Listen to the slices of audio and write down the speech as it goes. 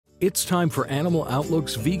It's time for Animal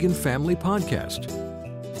Outlook's Vegan Family Podcast.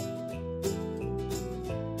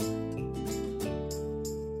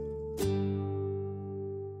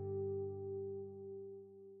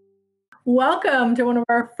 Welcome to one of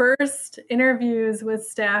our first interviews with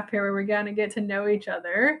staff here where we're going to get to know each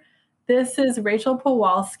other. This is Rachel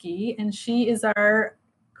Pawalski, and she is our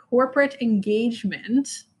corporate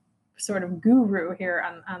engagement sort of guru here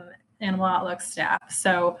on Animal Outlook staff.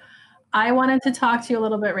 So I wanted to talk to you a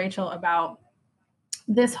little bit, Rachel, about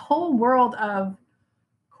this whole world of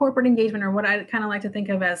corporate engagement, or what I kind of like to think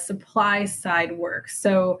of as supply side work.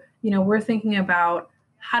 So, we're thinking about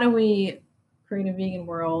how do we create a vegan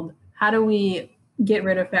world? How do we get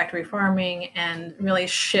rid of factory farming and really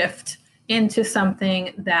shift into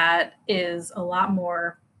something that is a lot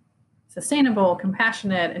more sustainable,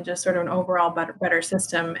 compassionate, and just sort of an overall better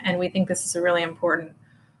system? And we think this is a really important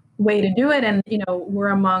way to do it. And, we're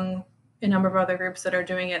among a number of other groups that are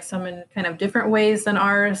doing it, some in kind of different ways than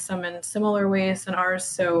ours, some in similar ways than ours.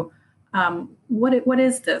 So what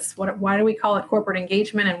is this? Why do we call it corporate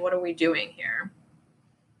engagement, and what are we doing here?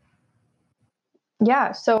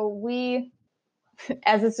 Yeah, so we,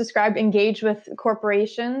 as it's described, engage with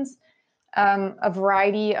corporations, a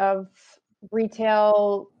variety of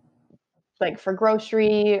retail, like for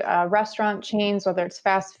grocery, restaurant chains, whether it's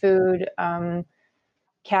fast food,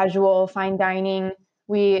 casual, fine dining.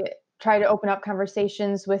 We try to open up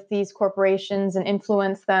conversations with these corporations and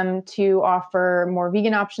influence them to offer more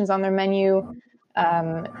vegan options on their menu,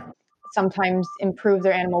 sometimes improve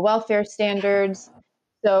their animal welfare standards.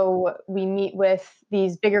 So we meet with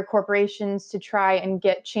these bigger corporations to try and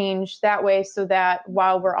get change that way, so that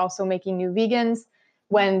while we're also making new vegans,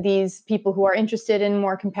 when these people who are interested in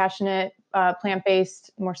more compassionate,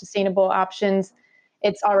 plant-based, more sustainable options,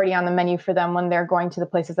 it's already on the menu for them when they're going to the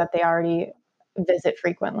places that they already visit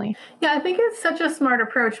frequently. Yeah, I think it's such a smart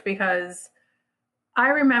approach, because I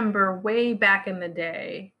remember way back in the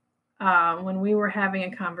day, when we were having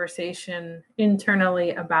a conversation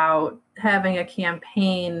internally about having a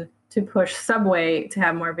campaign to push Subway to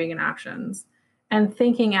have more vegan options, and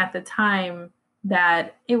thinking at the time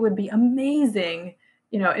that it would be amazing,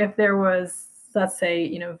 if there was, let's say,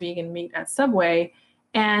 vegan meat at Subway,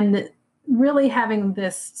 and really having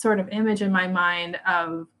this sort of image in my mind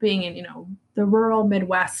of being in, the rural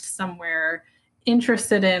Midwest somewhere,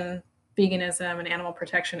 interested in veganism and animal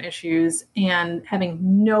protection issues, and having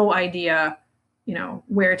no idea,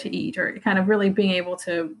 where to eat, or kind of really being able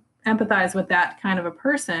to empathize with that kind of a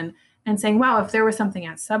person and saying, wow, if there was something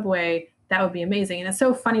at Subway, that would be amazing. And it's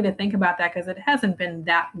so funny to think about that, because it hasn't been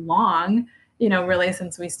that long, really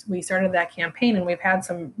since we started that campaign, and we've had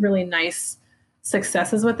some really nice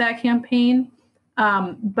successes with that campaign.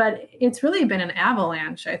 But it's really been an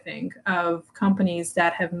avalanche, I think, of companies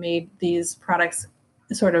that have made these products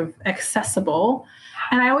sort of accessible.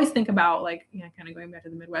 And I always think about, like, kind of going back to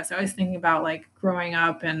the Midwest, I always thinking about, like, growing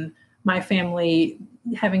up and my family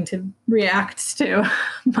having to react to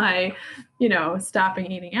my,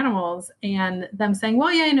 stopping eating animals, and them saying,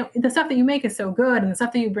 well, yeah, the stuff that you make is so good, and the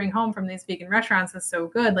stuff that you bring home from these vegan restaurants is so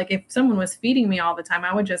good. Like, if someone was feeding me all the time,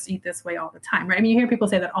 I would just eat this way all the time, right? I mean, you hear people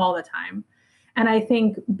say that all the time. And I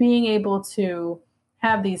think being able to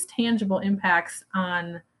have these tangible impacts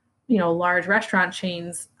on, large restaurant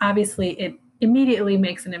chains, obviously it immediately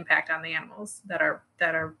makes an impact on the animals that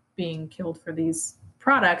are being killed for these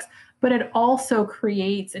products, but it also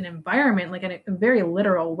creates an environment, like in a very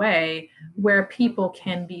literal way, where people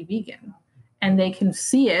can be vegan and they can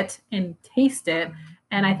see it and taste it.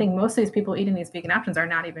 And I think most of these people eating these vegan options are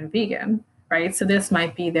not even vegan, right? So this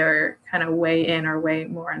might be their kind of way in, or way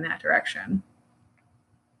more in that direction.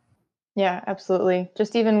 Yeah, absolutely.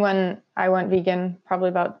 Just even when I went vegan, probably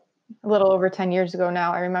about a little over 10 years ago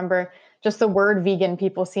now, I remember just the word vegan,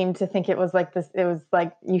 people seemed to think it was like this. It was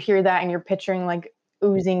like, you hear that and you're picturing like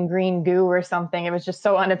oozing green goo or something. It was just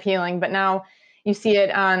so unappealing. But now you see it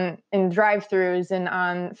in drive-throughs and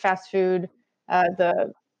on fast food,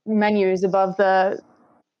 the menus above the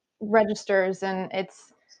registers, and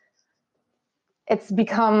it's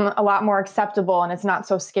become a lot more acceptable, and it's not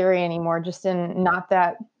so scary anymore, just in not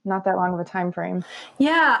that long of a time frame.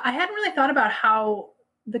 Yeah, I hadn't really thought about how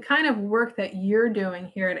the kind of work that you're doing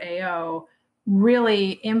here at AO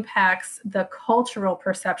really impacts the cultural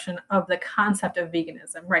perception of the concept of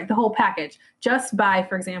veganism, right? The whole package, just by,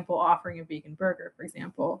 for example, offering a vegan burger, for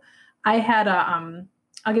example. I had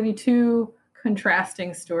I'll give you two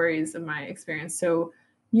contrasting stories of my experience. So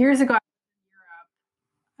years ago, I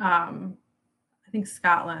was in Europe, I think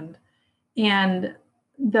Scotland, and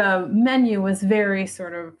the menu was very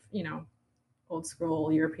sort of, old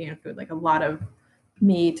school European food, like a lot of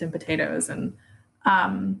meat and potatoes. And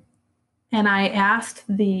And I asked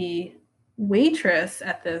the waitress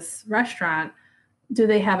at this restaurant, do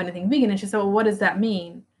they have anything vegan? And she said, well, what does that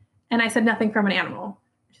mean? And I said, nothing from an animal.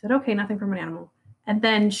 She said, okay, nothing from an animal. And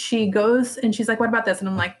then she goes and she's like, what about this? And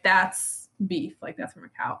I'm like, that's beef. Like, that's from a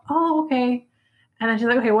cow. Oh, okay. And then she's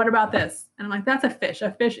like, okay, what about this? And I'm like, that's a fish.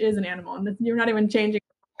 A fish is an animal. And you're not even changing.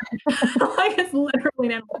 Like, it's literally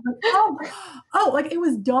an animal. Like, like it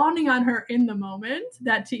was dawning on her in the moment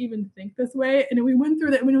that to even think this way. And we went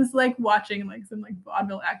through that. I mean, it was like watching like some like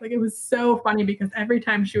vaudeville act. Like, it was so funny because every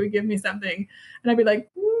time she would give me something and I'd be like,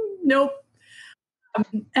 nope.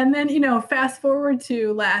 And then, fast forward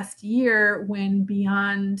to last year when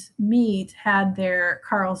Beyond Meat had their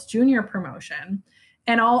Carl's Jr. promotion,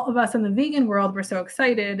 and all of us in the vegan world were so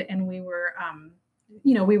excited, and we were,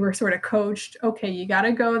 we were sort of coached, okay, you got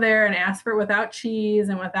to go there and ask for it without cheese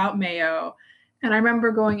and without mayo. And I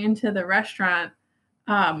remember going into the restaurant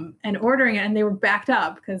and ordering it, and they were backed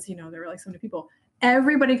up because, there were like so many people.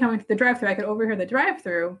 Everybody coming to the drive-thru, I could overhear the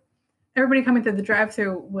drive-thru. Everybody coming through the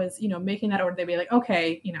drive-thru was, making that order. They'd be like,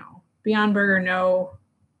 okay, Beyond Burger, no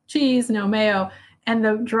cheese, no mayo. And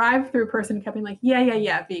the drive-thru person kept being like,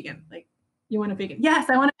 yeah, vegan. Like, you want a vegan? Yes,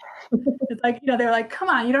 I want it. It's like, they're like, come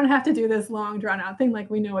on, you don't have to do this long drawn out thing. Like,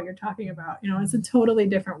 we know what you're talking about. It's a totally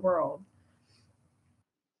different world.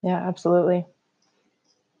 Yeah, absolutely.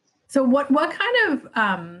 So what kind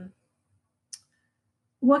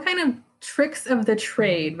of tricks of the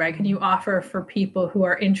trade, right, can you offer for people who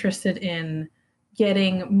are interested in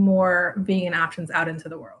getting more vegan options out into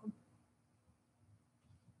the world?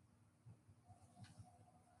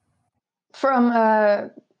 From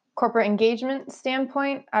a corporate engagement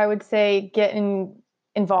standpoint, I would say get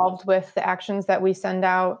involved with the actions that we send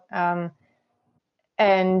out.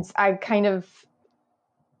 And I kind of,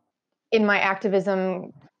 in my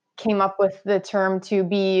activism, came up with the term to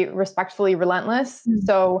be respectfully relentless. Mm-hmm.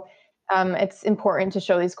 So it's important to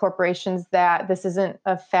show these corporations that this isn't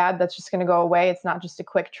a fad that's just going to go away. It's not just a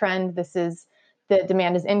quick trend. The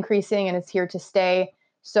demand is increasing and it's here to stay.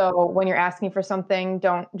 So when you're asking for something,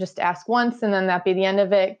 don't just ask once and then that be the end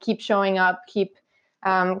of it. Keep showing up, keep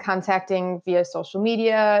contacting via social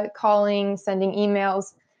media, calling, sending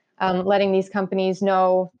emails, letting these companies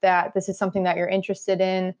know that this is something that you're interested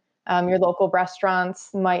in. Your local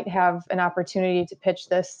restaurants might have an opportunity to pitch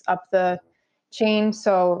this up the chain.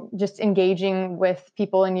 So just engaging with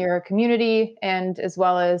people in your community and as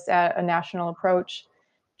well as at a national approach,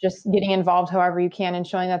 just getting involved however you can and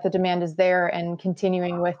showing that the demand is there and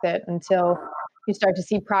continuing with it until you start to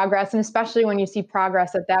see progress. And especially when you see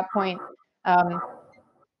progress at that point,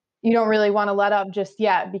 you don't really want to let up just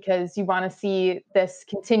yet because you want to see this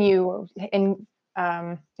continue and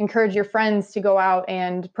encourage your friends to go out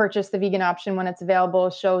and purchase the vegan option when it's available,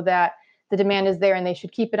 show that the demand is there and they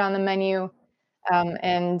should keep it on the menu,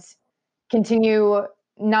 and continue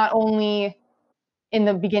not only in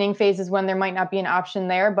the beginning phases when there might not be an option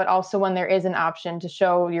there, but also when there is an option to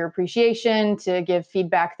show your appreciation, to give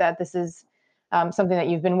feedback that this is something that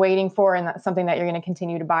you've been waiting for and that's something that you're going to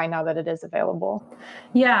continue to buy now that it is available.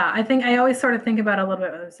 Yeah, I think I always sort of think about it a little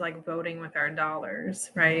bit as like voting with our dollars,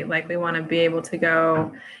 right? Like we want to be able to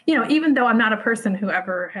go, even though I'm not a person who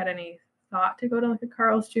ever had any thought to go to like a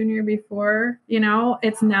Carl's Jr. before,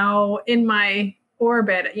 it's now in my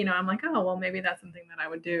orbit, I'm like, oh, well, maybe that's something that I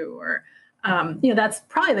would do. Or, that's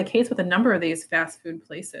probably the case with a number of these fast food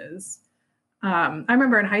places. I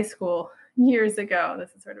remember in high school years ago,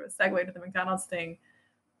 this is sort of a segue to the McDonald's thing.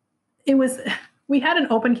 We had an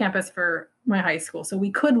open campus for my high school, so we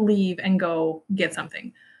could leave and go get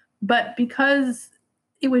something. But because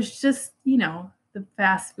it was just, the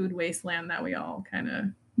fast food wasteland that we all kind of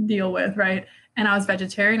deal with, right? And I was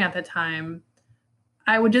vegetarian at the time.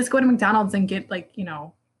 I would just go to McDonald's and get like,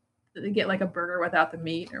 get like a burger without the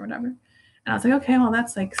meat or whatever. And I was like, okay, well,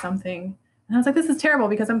 that's like something. And I was like, this is terrible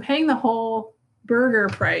because I'm paying the whole burger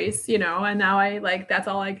price, and now I like, that's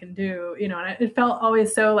all I can do, and it felt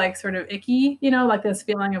always so like sort of icky, like this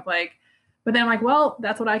feeling of like, but then I'm like, well,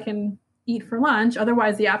 that's what I can eat for lunch.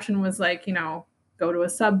 Otherwise the option was like, go to a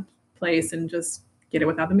sub place and just get it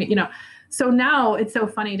without the meat, So now it's so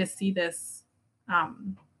funny to see this,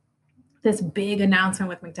 this big announcement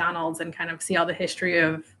with McDonald's and kind of see all the history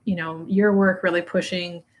of, your work really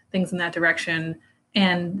pushing things in that direction.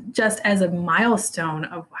 And just as a milestone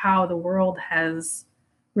of how the world has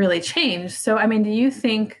really changed. So, I mean, do you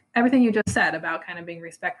think everything you just said about kind of being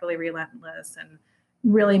respectfully relentless and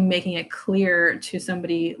really making it clear to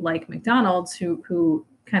somebody like McDonald's who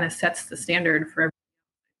kind of sets the standard for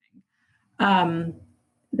everything,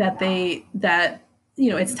 that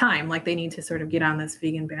it's time, like they need to sort of get on this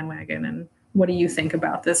vegan bandwagon? And what do you think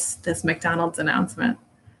about this McDonald's announcement?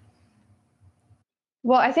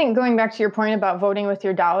 Well, I think going back to your point about voting with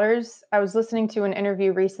your dollars, I was listening to an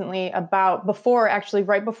interview recently about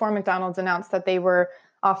right before McDonald's announced that they were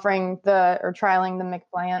offering or trialing the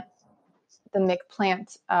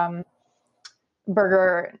McPlant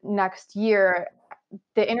burger next year.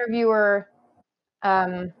 The interviewer,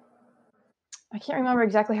 um, I can't remember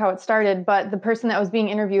exactly how it started, but the person that was being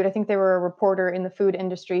interviewed, I think they were a reporter in the food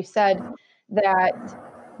industry, said that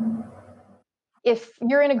if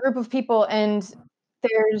you're in a group of people and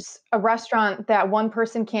there's a restaurant that one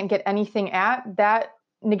person can't get anything at, that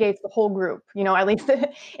negates the whole group, at least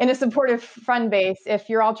in a supportive friend base. If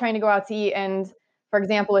you're all trying to go out to eat, and for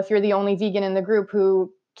example, if you're the only vegan in the group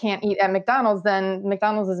who can't eat at McDonald's, then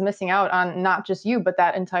McDonald's is missing out on not just you, but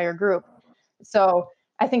that entire group. So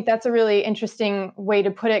I think that's a really interesting way to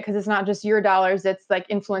put it, because it's not just your dollars, it's like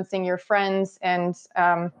influencing your friends and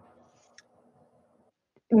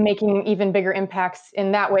making even bigger impacts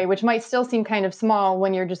in that way, which might still seem kind of small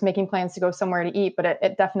when you're just making plans to go somewhere to eat, but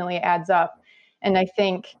it definitely adds up. And I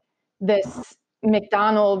think this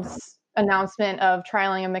McDonald's announcement of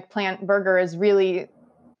trialing a McPlant burger is really,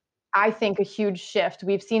 I think, a huge shift.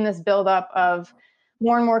 We've seen this buildup of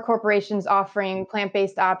more and more corporations offering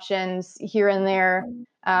plant-based options here and there.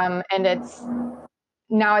 And it's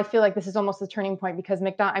now I feel like this is almost a turning point, because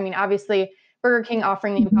obviously Burger King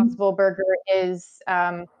offering the Impossible Burger is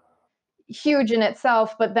huge in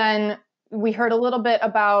itself, but then we heard a little bit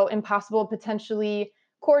about Impossible potentially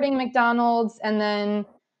courting McDonald's, and then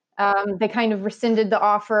they kind of rescinded the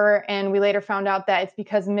offer, and we later found out that it's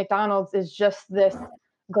because McDonald's is just this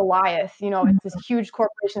Goliath. It's this huge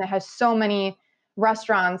corporation that has so many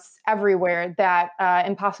restaurants everywhere that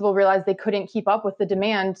Impossible realized they couldn't keep up with the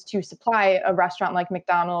demand to supply a restaurant like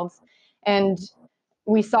McDonald's. And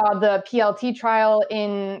we saw the PLT trial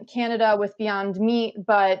in Canada with Beyond Meat,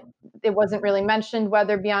 but it wasn't really mentioned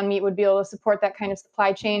whether Beyond Meat would be able to support that kind of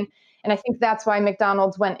supply chain. And I think that's why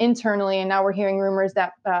McDonald's went internally, and now we're hearing rumors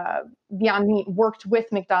that Beyond Meat worked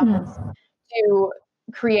with McDonald's to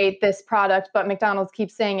create this product, but McDonald's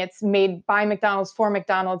keeps saying it's made by McDonald's for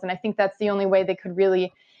McDonald's. And I think that's the only way they could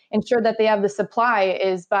really ensure that they have the supply,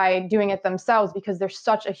 is by doing it themselves, because they're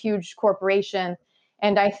such a huge corporation.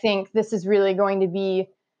 And I think this is really going to be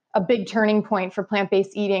a big turning point for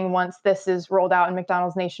plant-based eating once this is rolled out in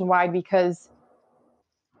McDonald's nationwide, because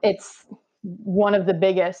it's one of the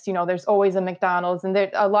biggest. There's always a McDonald's, and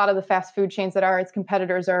a lot of the fast food chains that are its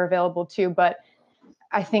competitors are available too. But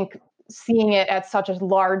I think seeing it at such a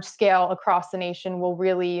large scale across the nation will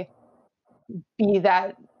really be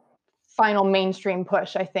that final mainstream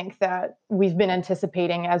push, I think, that we've been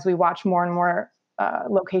anticipating as we watch more and more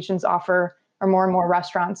locations offer, or more and more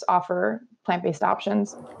restaurants offer, plant-based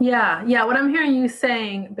options. Yeah. What I'm hearing you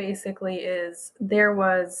saying basically is there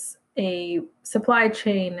was a supply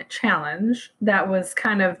chain challenge that was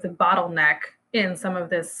kind of the bottleneck in some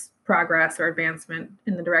of this progress or advancement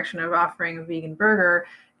in the direction of offering a vegan burger.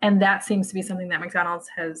 And that seems to be something that McDonald's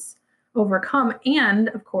has overcome. And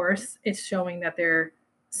of course, it's showing that they're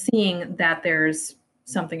seeing that there's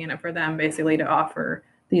something in it for them, basically, to offer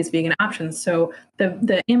these vegan options. So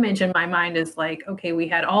the image in my mind is like, okay, we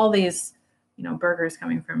had all these, burgers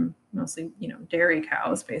coming from mostly, dairy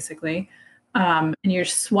cows, basically. And you're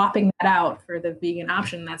swapping that out for the vegan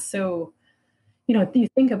option. That's so, you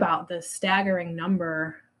think about the staggering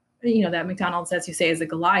number, that McDonald's, as you say, is a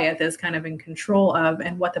Goliath, is kind of in control of,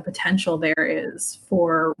 and what the potential there is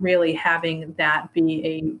for really having that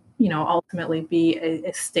be ultimately be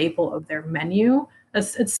a staple of their menu.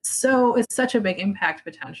 It's such a big impact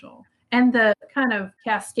potential, and the kind of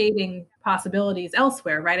cascading possibilities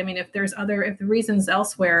elsewhere, right? I mean, if the reasons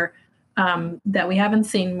elsewhere that we haven't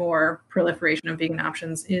seen more proliferation of vegan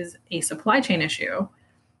options is a supply chain issue,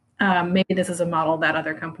 maybe this is a model that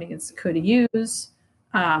other companies could use,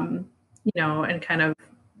 and kind of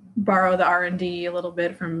borrow the R&D a little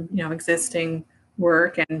bit from existing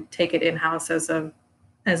work and take it in-house as a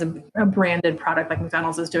branded product like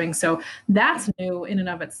McDonald's is doing. So that's new in and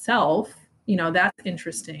of itself. That's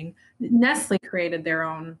interesting. Nestle created their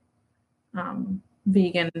own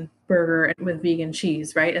vegan burger with vegan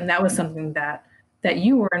cheese, right? And that was something that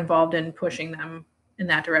you were involved in pushing them in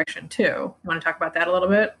that direction too. You want to talk about that a little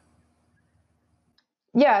bit?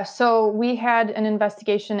 Yeah, so we had an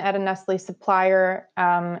investigation at a Nestle supplier,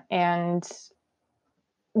 and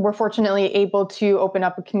we're fortunately able to open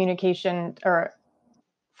up a communication, or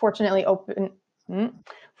fortunately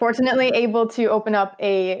able to open up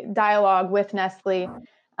a dialogue with Nestle.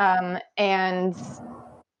 And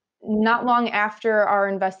not long after our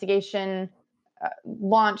investigation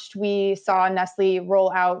launched, we saw Nestle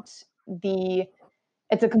roll out the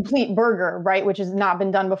it's a complete burger, right? Which has not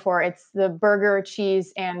been done before. It's the burger,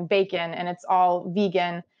 cheese, and bacon, and it's all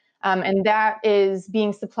vegan. And that is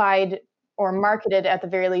being supplied or marketed at the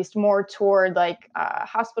very least more toward like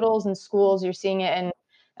hospitals and schools. You're seeing it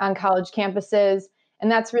on college campuses.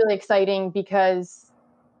 And that's really exciting because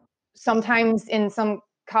sometimes in some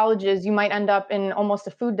colleges, you might end up in almost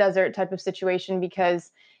a food desert type of situation,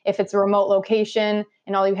 because if it's a remote location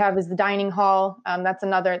and all you have is the dining hall,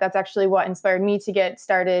 that's actually what inspired me to get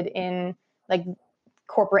started in like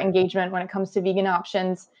corporate engagement when it comes to vegan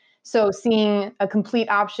options. So seeing a complete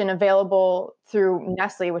option available through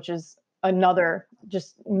Nestle, which is another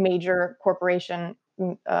just major corporation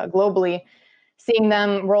globally, seeing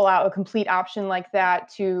them roll out a complete option like that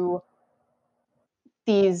to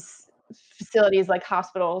these facilities like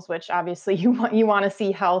hospitals, which obviously you want to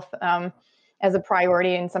see health as a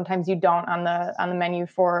priority, and sometimes you don't on the menu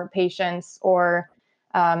for patients, or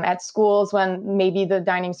at schools when maybe the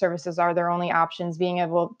dining services are their only options. Being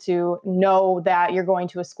able to know that you're going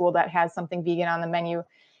to a school that has something vegan on the menu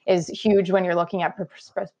is huge when you're looking at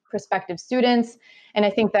prospective students. And I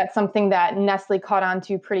think that's something that Nestle caught on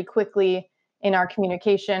to pretty quickly in our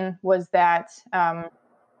communication, was that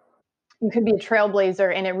you could be a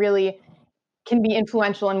trailblazer, and it really can be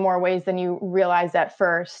influential in more ways than you realize at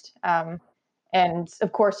first. And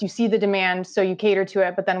of course, you see the demand, so you cater to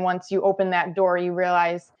it. But then once you open that door, you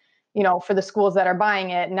realize, for the schools that are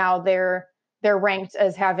buying it, now they're ranked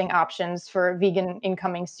as having options for vegan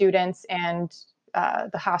incoming students, and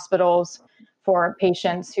the hospitals for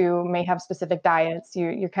patients who may have specific diets.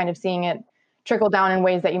 You're kind of seeing it trickle down in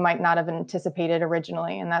ways that you might not have anticipated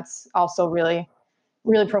originally. And that's also really,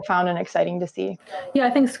 really profound and exciting to see. Yeah,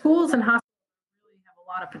 I think schools and hospitals really have a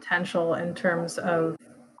lot of potential in terms of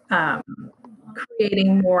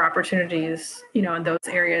creating more opportunities, in those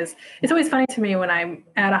areas. It's always funny to me when I'm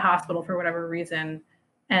at a hospital for whatever reason,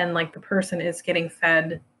 and like the person is getting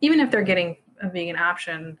fed, even if they're getting a vegan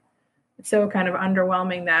option, it's so kind of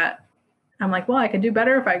underwhelming that I'm like, well, I could do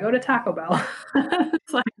better if I go to Taco Bell.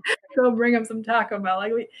 It's like, go bring them some Taco Bell.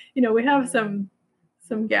 Like we have some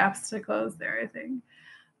gaps to close there, I think.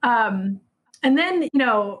 And then,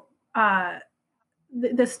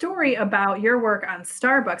 the story about your work on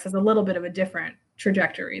Starbucks is a little bit of a different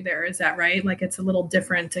trajectory there. Is that right? Like it's a little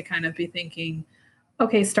different to kind of be thinking,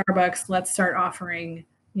 okay, Starbucks, let's start offering,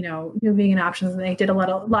 new vegan options. And they did a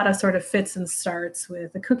lot of sort of fits and starts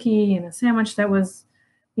with a cookie and a sandwich that was,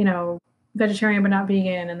 vegetarian but not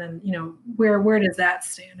vegan. And then, where does that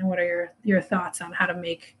stand? And what are your thoughts on how to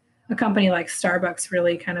make a company like Starbucks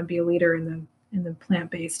really kind of be a leader in the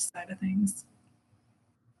plant-based side of things?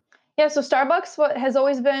 Yeah, so Starbucks has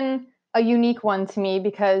always been a unique one to me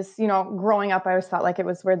because, growing up, I always thought like it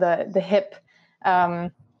was where the hip,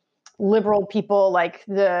 liberal people, like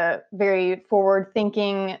the very forward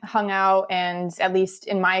thinking, hung out, and at least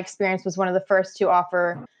in my experience was one of the first to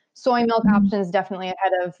offer soy milk options, definitely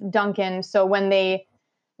ahead of Dunkin'. So when they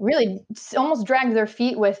really almost dragged their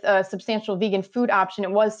feet with a substantial vegan food option,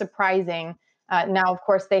 it was surprising. Now, of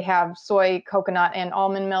course, they have soy, coconut, and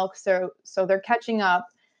almond milk, so they're catching up.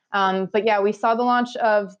 But yeah, we saw the launch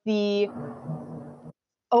of the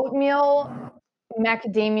oatmeal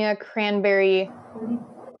macadamia cranberry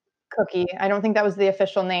cookie. I don't think that was the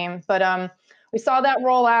official name, but we saw that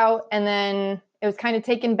roll out, and then it was kind of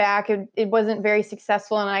taken back. It wasn't very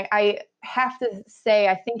successful. And I have to say,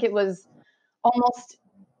 I think it was almost,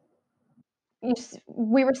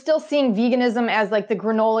 we were still seeing veganism as like the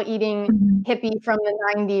granola eating hippie from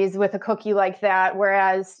the 90s with a cookie like that.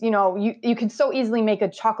 Whereas, you could so easily make a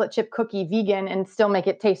chocolate chip cookie vegan and still make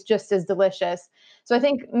it taste just as delicious. So I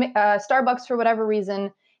think Starbucks, for whatever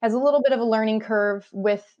reason, has a little bit of a learning curve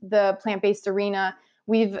with the plant-based arena.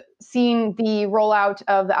 We've seen the rollout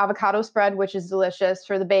of the avocado spread, which is delicious,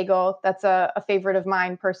 for the bagel. That's a favorite of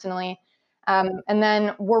mine personally. And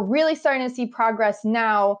then we're really starting to see progress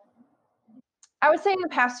now. I would say in the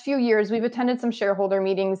past few years, we've attended some shareholder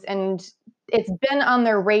meetings, and it's been on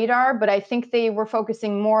their radar, but I think they were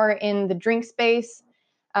focusing more in the drink space.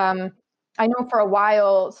 I know for a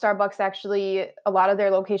while, Starbucks actually, a lot of their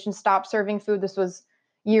locations stopped serving food. This was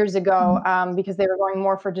years ago, because they were going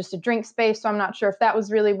more for just a drink space. So I'm not sure if that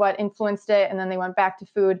was really what influenced it. And then they went back to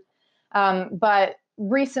food. But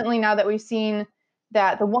recently, now that we've seen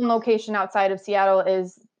that the one location outside of Seattle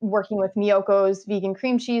is working with Miyoko's vegan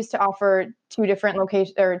cream cheese to offer two different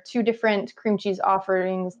cream cheese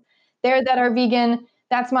offerings there that are vegan,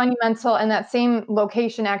 that's monumental. And that same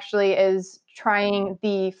location actually is trying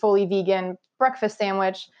the fully vegan breakfast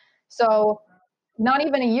sandwich. So not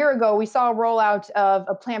even a year ago, we saw a rollout of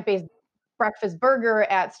a plant-based breakfast burger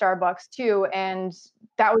at Starbucks too, and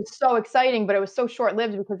that was so exciting, but it was so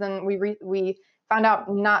short-lived because then we found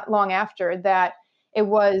out not long after that it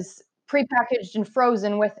was prepackaged and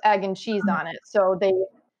frozen with egg and cheese on it. So they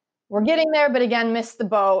were getting there, but again, missed the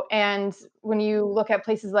boat. And when you look at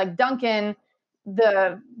places like Dunkin',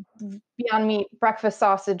 the Beyond Meat breakfast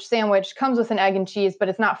sausage sandwich comes with an egg and cheese, but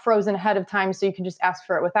it's not frozen ahead of time, so you can just ask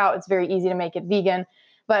for it without. It's very easy to make it vegan.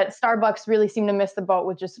 But Starbucks really seemed to miss the boat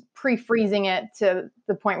with just pre-freezing it to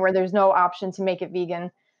the point where there's no option to make it vegan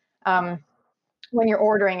when you're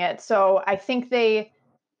ordering it. So I think they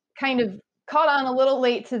kind of caught on a little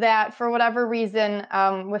late to that for whatever reason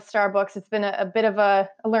with Starbucks. It's been a bit of a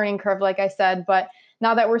learning curve, like I said, but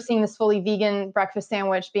now that we're seeing this fully vegan breakfast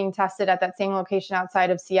sandwich being tested at that same location outside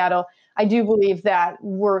of Seattle, I do believe that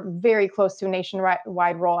we're very close to a nationwide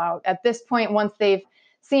rollout. At this point, once they've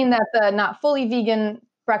seen that the not fully vegan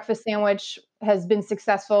breakfast sandwich has been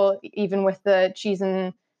successful, even with the cheese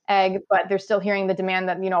and egg, but they're still hearing the demand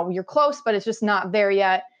that, you're close, but it's just not there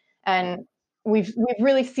yet. And we've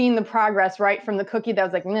really seen the progress, right? From the cookie that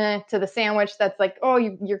was like, meh, to the sandwich that's like, oh,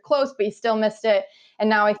 you're close, but you still missed it. And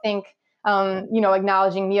now I think,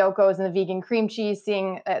 acknowledging Miyoko's and the vegan cream cheese,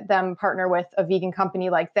 seeing them partner with a vegan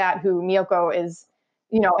company like that, who Miyoko is,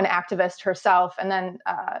 an activist herself. And then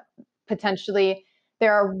potentially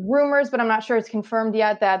there are rumors, but I'm not sure it's confirmed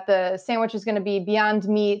yet, that the sandwich is going to be Beyond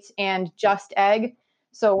Meat and Just Egg.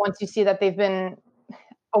 So once you see that they've been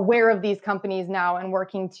aware of these companies now and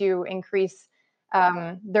working to increase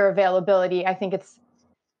their availability,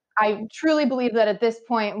 I truly believe that at this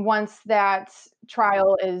point, once that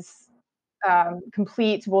trial is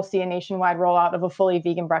complete, we'll see a nationwide rollout of a fully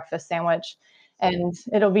vegan breakfast sandwich. And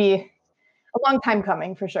it'll be a long time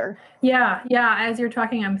coming for sure. Yeah. As you're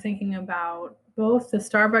talking, I'm thinking about both the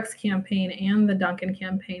Starbucks campaign and the Dunkin'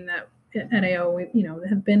 campaign that at AO,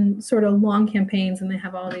 have been sort of long campaigns, and they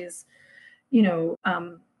have all these,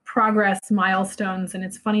 progress milestones. And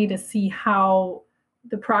it's funny to see how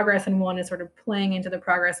the progress in one is sort of playing into the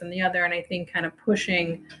progress in the other. And I think kind of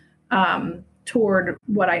pushing toward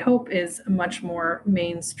what I hope is a much more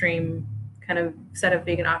mainstream kind of set of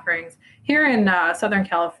vegan offerings. Here in Southern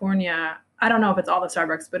California, I don't know if it's all the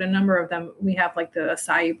Starbucks, but a number of them, we have like the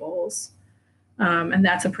acai bowls. And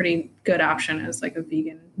that's a pretty good option as like a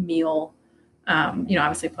vegan meal,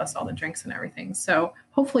 obviously plus all the drinks and everything. So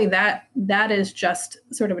hopefully that is just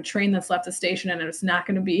sort of a train that's left the station, and it's not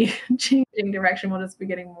going to be changing direction. We'll just be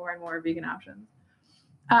getting more and more vegan options.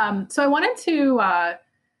 So I wanted to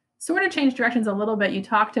sort of change directions a little bit. You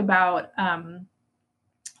talked about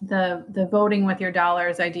the voting with your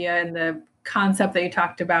dollars idea, and the concept that you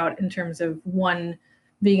talked about in terms of one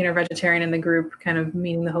vegan or vegetarian in the group, kind of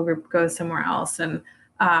meaning the whole group goes somewhere else. And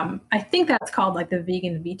I think that's called like the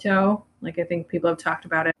vegan veto. Like I think people have talked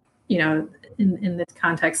about it, in this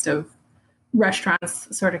context of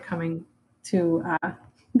restaurants sort of coming to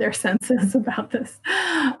their senses about this.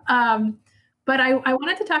 But I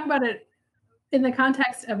wanted to talk about it in the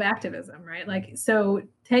context of activism, right? Like, so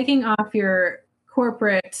taking off your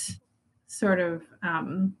corporate sort of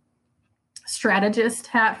strategist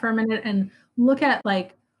hat for a minute and look at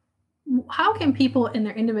like, how can people in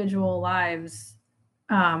their individual lives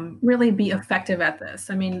really be effective at this?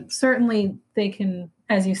 I mean, certainly they can,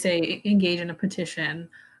 as you say, engage in a petition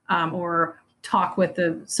or talk with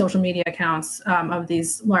the social media accounts of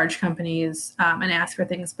these large companies and ask for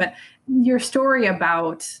things. But your story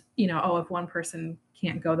about, if one person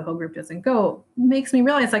can't go, the whole group doesn't go, makes me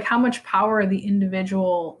realize like how much power the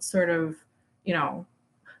individual sort of,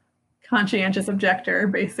 conscientious objector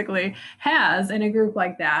basically has in a group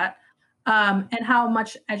like that. And how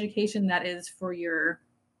much education that is for your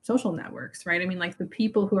social networks, right? I mean, like the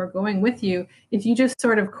people who are going with you, if you just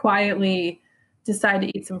sort of quietly decide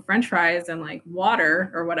to eat some French fries and like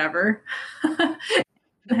water or whatever,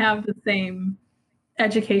 have the same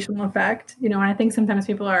educational effect, and I think sometimes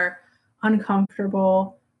people are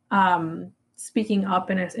uncomfortable speaking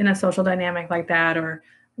up in a social dynamic like that, or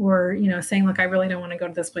saying, look, I really don't want to go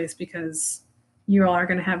to this place because you all are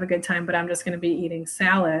going to have a good time, but I'm just going to be eating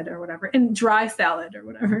salad or whatever, and dry salad or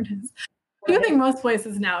whatever it is. I think most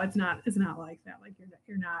places now it's not like that. Like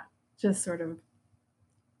you're not just sort of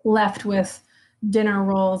left with dinner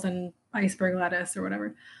rolls and iceberg lettuce or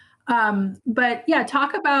whatever. But yeah,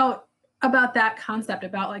 talk about that concept,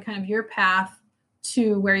 about like kind of your path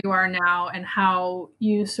to where you are now and how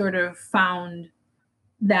you sort of found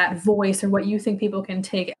that voice, or what you think people can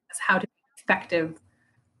take as how to be effective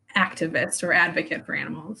activist or advocate for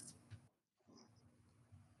animals.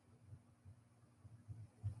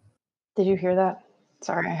 Did you hear that?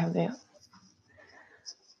 Sorry, I have the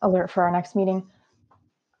alert for our next meeting.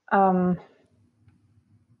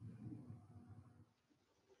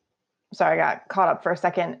 sorry, I got caught up for a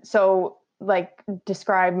second. So like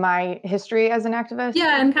describe my history as an activist?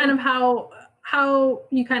 Yeah, and kind of how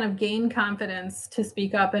you kind of gain confidence to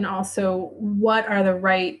speak up, and also what are the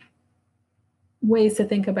right ways to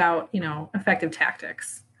think about, effective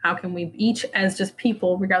tactics. How can we each, as just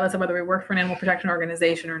people, regardless of whether we work for an animal protection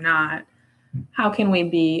organization or not, how can we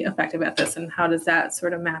be effective at this, and how does that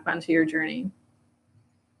sort of map onto your journey?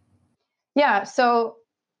 Yeah, so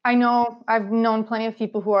I know I've known plenty of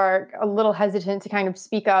people who are a little hesitant to kind of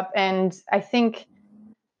speak up. And I think,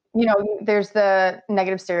 there's the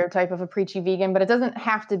negative stereotype of a preachy vegan, but it doesn't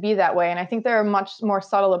have to be that way. And I think there are much more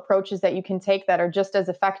subtle approaches that you can take that are just as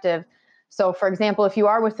effective. So, for example, if you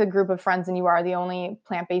are with a group of friends and you are the only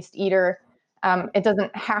plant-based eater, it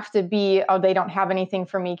doesn't have to be, oh, they don't have anything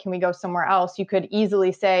for me, can we go somewhere else? You could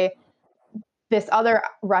easily say, this other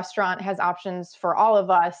restaurant has options for all of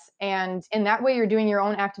us. And in that way, you're doing your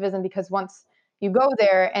own activism, because once you go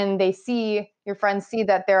there and your friends see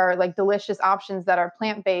that there are like delicious options that are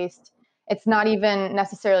plant-based, it's not even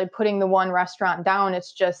necessarily putting the one restaurant down.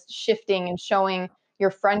 It's just shifting and showing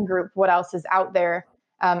your friend group what else is out there,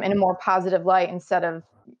 in a more positive light, instead of,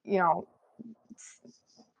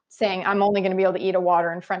 saying, I'm only going to be able to eat a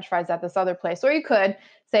water and French fries at this other place. Or you could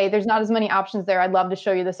say, there's not as many options there. I'd love to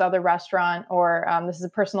show you this other restaurant, or this is a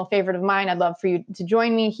personal favorite of mine. I'd love for you to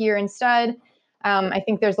join me here instead. I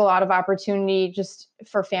think there's a lot of opportunity just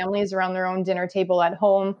for families around their own dinner table at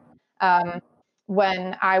home.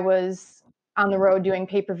 When I was on the road doing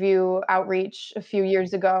pay-per-view outreach a few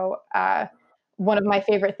years ago, one of my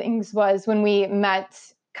favorite things was when we met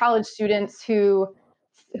college students whose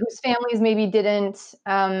families maybe didn't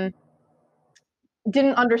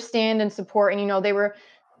understand and support. And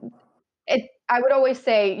I would always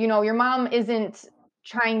say, your mom isn't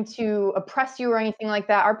trying to oppress you or anything like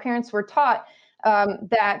that. Our parents were taught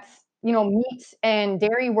that meat and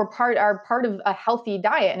dairy are part of a healthy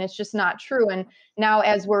diet, and it's just not true. And now,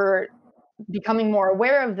 as we're becoming more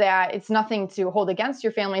aware of that, it's nothing to hold against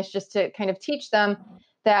your family. It's just to kind of teach them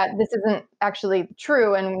that this isn't actually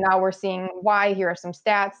true. And now we're seeing why. Here are some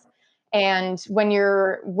stats. And when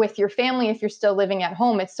you're with your family, if you're still living at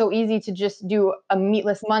home, it's so easy to just do a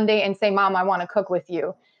meatless Monday and say, Mom, I want to cook with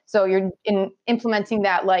you. So you're implementing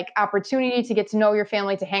that like opportunity to get to know your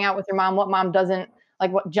family, to hang out with your mom. What mom doesn't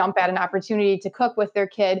jump at an opportunity to cook with their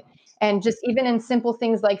kid? And just even in simple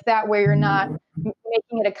things like that, where you're not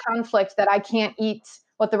making it a conflict that I can't eat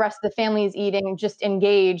what the rest of the family is eating, just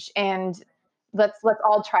engage and let's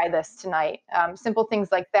all try this tonight. Simple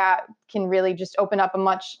things like that can really just open up a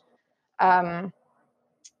much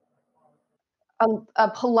a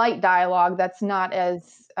polite dialogue that's not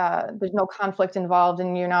as there's no conflict involved,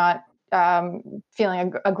 and you're not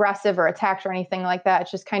feeling aggressive or attacked or anything like that.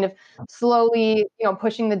 It's just kind of slowly,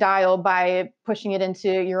 pushing the dial by pushing it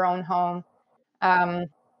into your own home. And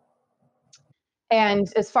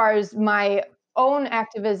as far as my own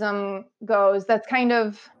activism goes, that's kind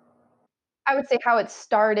of, I would say, how it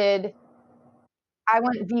started. I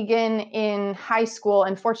went vegan in high school,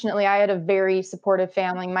 and fortunately, I had a very supportive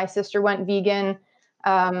family. My sister went vegan.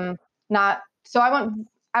 Not so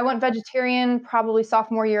I went vegetarian probably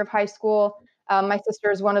sophomore year of high school. My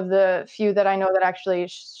sister is one of the few that I know that actually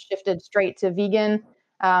shifted straight to vegan.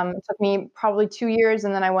 It took me probably 2 years,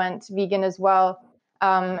 and then I went vegan as well.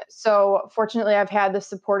 So fortunately, I've had the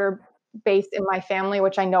supporter base in my family,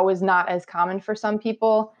 which I know is not as common for some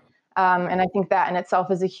people. And I think that in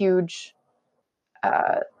itself is a huge,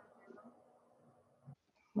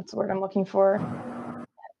 what's the word I'm looking for?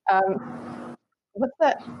 What's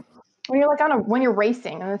that? When you're when you're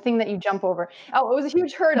racing and the thing that you jump over. Oh, it was a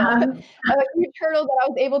huge hurdle. A huge hurdle that I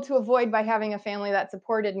was able to avoid by having a family that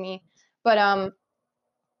supported me. But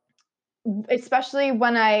especially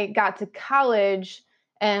when I got to college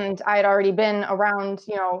and I had already been around,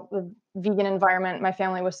 the vegan environment, my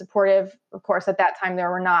family was supportive. Of course, at that time,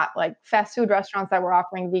 there were not like fast food restaurants that were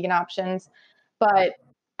offering vegan options. But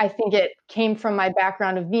I think it came from my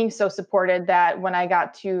background of being so supported that when I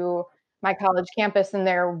got to my college campus and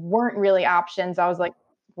there weren't really options, I was like,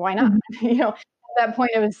 why not? At that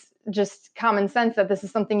point, it was just common sense that this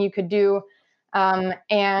is something you could do.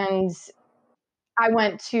 And I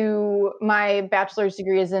went to my bachelor's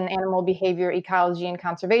degree is in animal behavior, ecology, and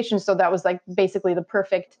conservation. So that was like basically the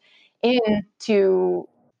perfect in to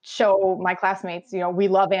show my classmates, we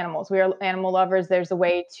love animals. We are animal lovers. There's a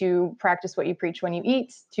way to practice what you preach when you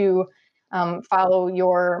eat, to follow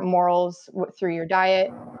your morals through your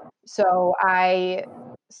diet. So I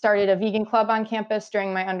started a vegan club on campus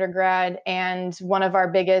during my undergrad. And one of our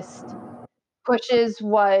biggest pushes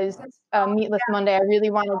was Meatless Monday. I really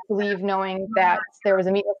wanted to leave knowing that there was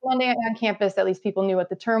a Meatless Monday on campus. At least people knew what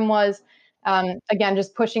the term was. Again,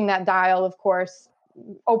 just pushing that dial, of course,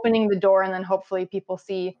 opening the door, and then hopefully people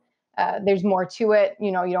see there's more to it.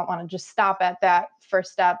 You know, you don't want to just stop at that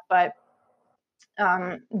first step, but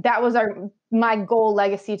that was my goal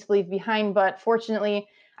legacy to leave behind. But fortunately,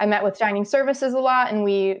 I met with Dining Services a lot, and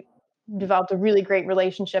we developed a really great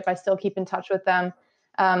relationship. I still keep in touch with them.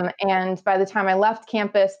 And by the time I left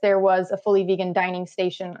campus, there was a fully vegan dining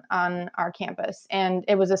station on our campus. And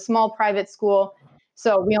it was a small private school.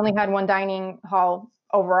 So we only had one dining hall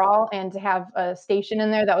overall. And to have a station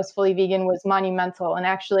in there that was fully vegan was monumental. And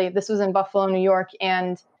actually, this was in Buffalo, New York.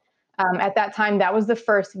 And at that time, that was the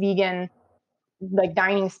first vegan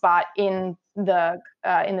dining spot in the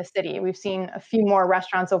city. We've seen a few more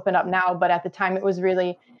restaurants open up now, but at the time it was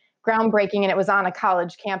really groundbreaking, and it was on a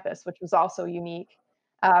college campus, which was also unique.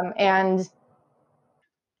 And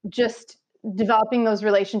just developing those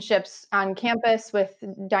relationships on campus with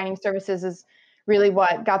Dining Services is really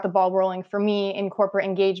what got the ball rolling for me in corporate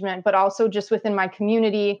engagement, but also just within my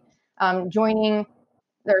community, joining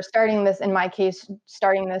or starting this, in my case,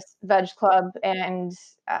 starting this veg club and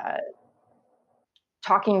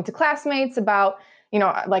talking to classmates about,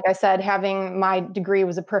 like I said, having my degree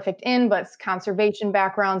was a perfect in, but it's conservation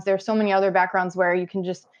backgrounds. There's so many other backgrounds where you can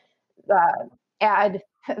just add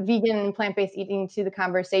vegan and plant-based eating to the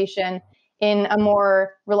conversation in a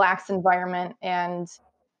more relaxed environment. And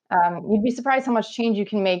you'd be surprised how much change you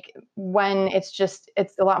can make when it's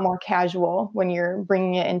a lot more casual when you're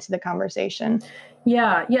bringing it into the conversation.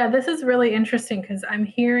 Yeah. This is really interesting because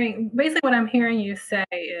basically what I'm hearing you say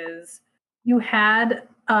is you had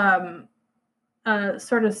a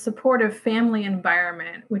sort of supportive family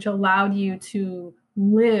environment, which allowed you to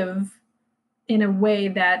live in a way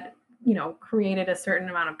that, created a certain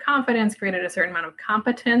amount of confidence, created a certain amount of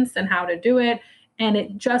competence in how to do it. And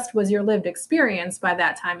it just was your lived experience by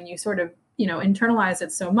that time. And you sort of, internalized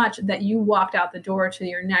it so much that you walked out the door to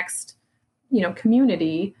your next,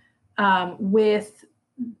 community with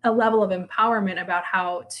a level of empowerment about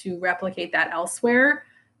how to replicate that elsewhere.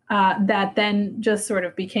 That then just sort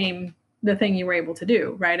of became the thing you were able to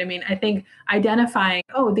do, right? I mean, I think identifying,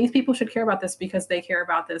 these people should care about this because they care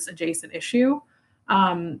about this adjacent issue,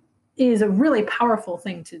 is a really powerful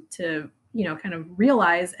thing to kind of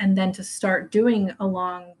realize, and then to start doing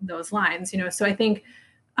along those lines. So I think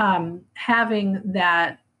having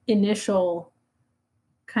that initial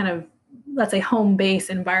kind of, let's say, home base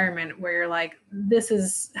environment where you're like, this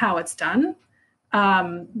is how it's done,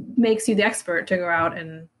 makes you the expert to go out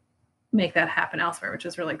and make that happen elsewhere, which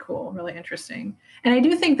is really cool, really interesting. And I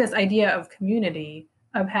do think this idea of community,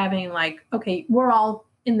 of having okay, we're all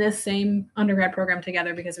in this same undergrad program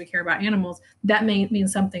together because we care about animals, that may mean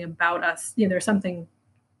something about us. There's something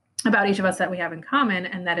about each of us that we have in common,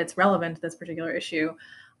 and that it's relevant to this particular issue.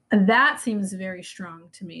 That seems very strong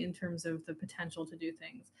to me in terms of the potential to do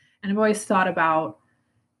things. And I've always thought about,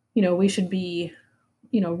 we should be,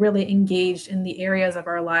 really engaged in the areas of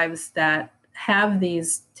our lives that have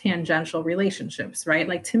these tangential relationships, right?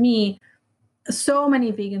 Like, to me, so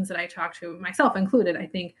many vegans that I talk to, myself included, I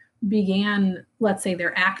think, began, let's say,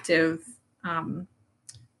 their active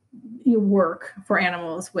work for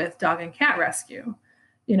animals with dog and cat rescue,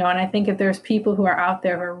 and I think if there's people who are out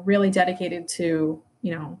there who are really dedicated to,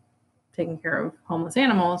 taking care of homeless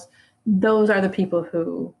animals, those are the people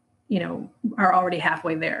who, are already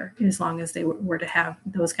halfway there, as long as they were to have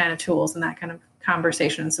those kind of tools and that kind of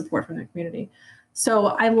conversation and support from the community. So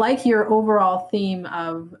I like your overall theme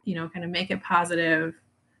of, kind of make it positive,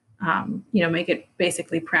 make it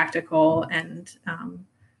basically practical, and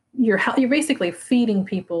you're basically feeding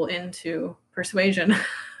people into persuasion.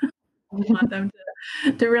 You want them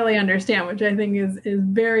to really understand, which I think is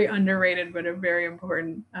very underrated, but a very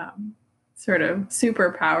important sort of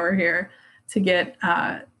superpower here to get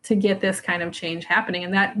this kind of change happening.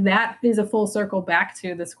 And that is a full circle back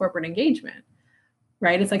to this corporate engagement,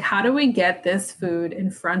 right? It's like, how do we get this food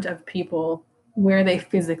in front of people where they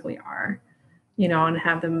physically are, and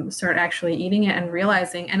have them start actually eating it and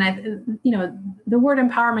realizing. And the word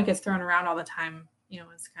empowerment gets thrown around all the time,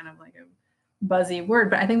 it's kind of like a buzzy word,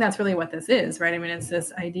 but I think that's really what this is, right? I mean, it's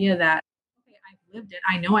this idea that, okay, I've lived it.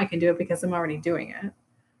 I know I can do it because I'm already doing it.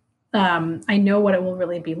 I know what it will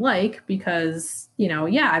really be like because,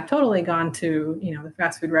 I've totally gone to, the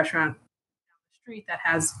fast food restaurant down the street that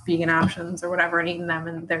has vegan options or whatever and eaten them,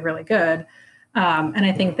 and they're really good. And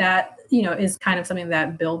I think that, is kind of something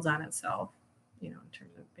that builds on itself, in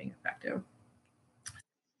terms of being effective.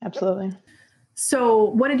 Absolutely. So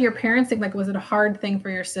what did your parents think? Like, was it a hard thing for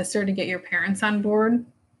your sister to get your parents on board?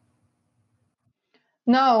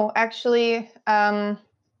 No, actually, as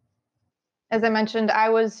I mentioned, I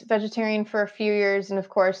was vegetarian for a few years, and of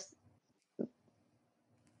course,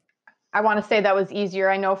 I want to say that was easier.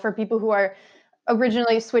 I know for people who are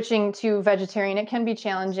originally switching to vegetarian, it can be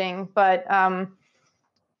challenging, but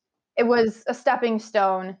it was a stepping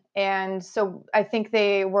stone. And so I think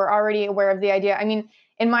they were already aware of the idea. I mean,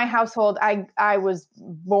 in my household, I was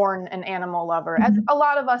born an animal lover, as a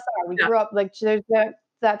lot of us are. We Yeah. grew up like there's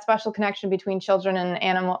that special connection between children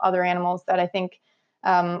and other animals that I think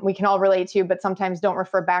we can all relate to, but sometimes don't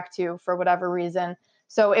refer back to for whatever reason.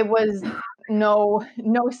 So it was no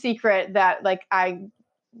secret that like I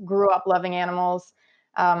grew up loving animals.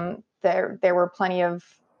 There were plenty of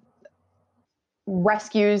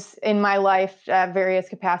rescues in my life at various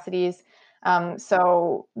capacities.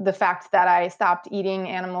 So the fact that I stopped eating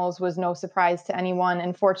animals was no surprise to anyone.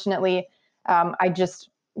 And fortunately, I just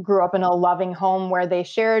grew up in a loving home where they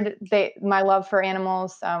shared my love for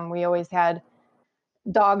animals. We always had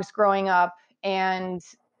dogs growing up. And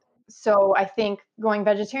so I think going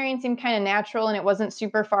vegetarian seemed kind of natural and it wasn't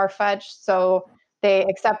super far fetched. So they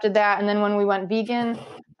accepted that. And then when we went vegan,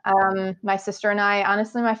 my sister and I,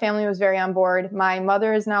 honestly, my family was very on board. My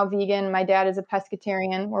mother is now vegan. My dad is a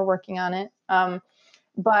pescatarian. We're working on it.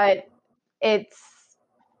 But I'm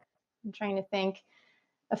trying to think.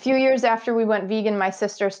 A few years after we went vegan, my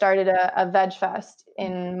sister started a veg fest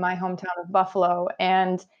in my hometown of Buffalo.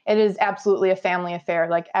 And it is absolutely a family affair.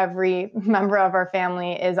 Like every member of our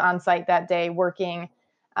family is on site that day working.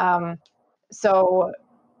 So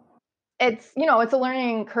it's a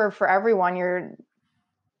learning curve for everyone. You're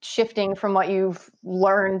shifting from what you've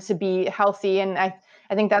learned to be healthy. And I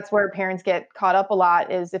think that's where parents get caught up a lot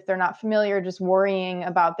is if they're not familiar, just worrying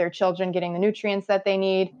about their children getting the nutrients that they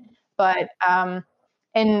need. But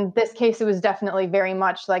in this case, it was definitely very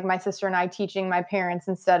much like my sister and I teaching my parents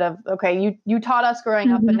instead of, okay, you taught us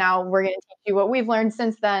growing up, but now we're going to teach you what we've learned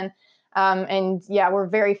since then. And yeah, we're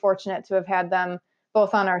very fortunate to have had them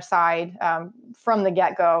both on our side from the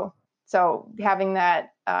get-go. So having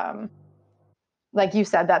that, like you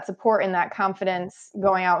said, that support and that confidence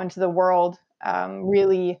going out into the world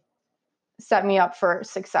really set me up for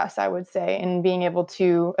success, I would say, in being able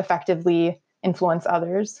to effectively influence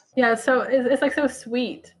others. Yeah, so it's like so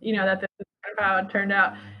sweet, that this is how it turned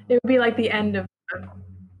out. It would be like the end of,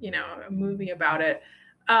 a movie about it.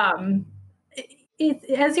 Um,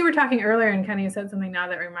 as you were talking earlier, and kind of you said something now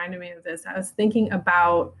that reminded me of this. I was thinking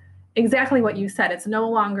about exactly what you said. It's no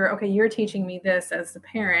longer, okay, you're teaching me this as the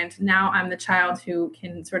parent. Now I'm the child who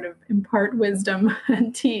can sort of impart wisdom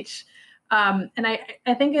and teach. And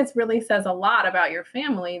I think it really says a lot about your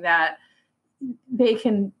family that they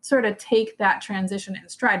can sort of take that transition in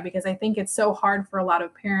stride, because I think it's so hard for a lot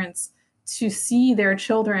of parents to see their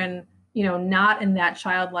children, not in that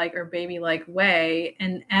childlike or baby-like way,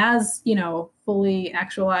 and as, fully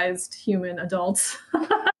actualized human adults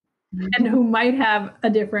and who might have a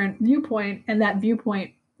different viewpoint, and that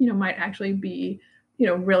viewpoint, might actually be,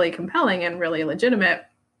 really compelling and really legitimate.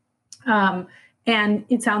 And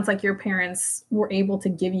it sounds like your parents were able to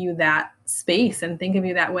give you that space and think of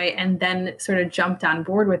you that way, and then sort of jumped on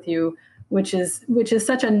board with you, which is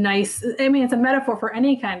such a nice, I mean, it's a metaphor for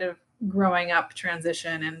any kind of growing up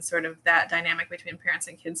transition and sort of that dynamic between parents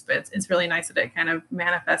and kids. But it's really nice that it kind of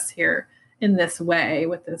manifests here in this way,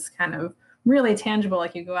 with this kind of really tangible,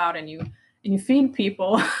 like you go out and you feed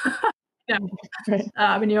people,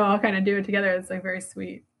 and you all kind of do it together. It's like very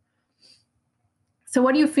sweet. So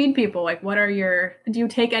what do you feed people? Like, do you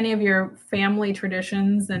take any of your family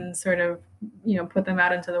traditions and sort of, put them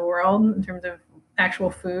out into the world in terms of actual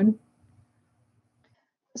food?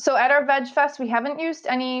 So at our Veg Fest, we haven't used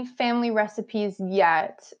any family recipes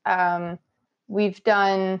yet. We've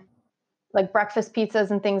done like breakfast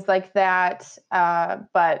pizzas and things like that.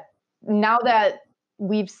 But now that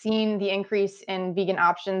we've seen the increase in vegan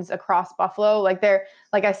options across Buffalo, like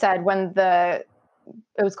I said, when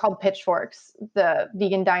it was called Pitchforks, the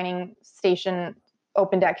vegan dining station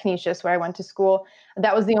opened at Canisius, where I went to school.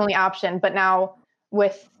 That was the only option. But now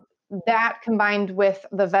with that combined with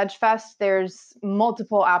the Veg Fest, there's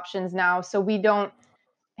multiple options now. So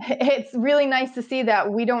it's really nice to see that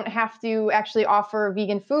we don't have to actually offer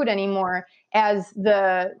vegan food anymore as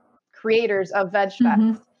the creators of Veg Fest.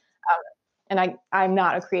 Mm-hmm. And I'm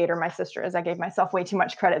not a creator. My sister is. I gave myself way too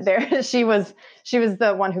much credit there. She was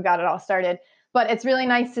the one who got it all started. But it's really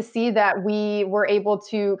nice to see that we were able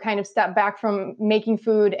to kind of step back from making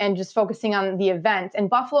food and just focusing on the event. And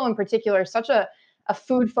Buffalo in particular is such a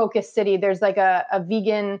food-focused city. There's like a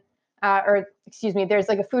vegan, there's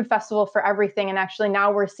like a food festival for everything. And actually now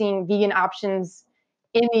we're seeing vegan options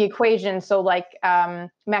in the equation. So like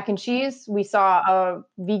mac and cheese, we saw a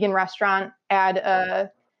vegan restaurant add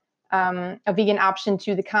a vegan option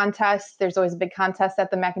to the contest. There's always a big contest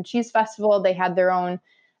at the Mac and Cheese Festival. They had their own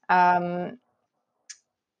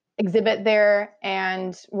exhibit there,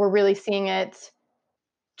 and we're really seeing it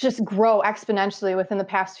just grow exponentially within the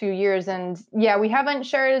past few years. And yeah, we haven't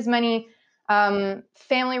shared as many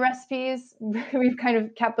family recipes. We've kind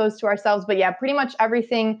of kept those to ourselves, but yeah, pretty much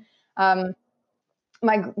everything. Both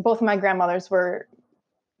of my grandmothers were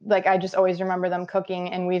like, I just always remember them cooking,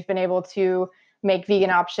 and we've been able to make vegan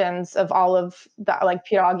options of all of the, like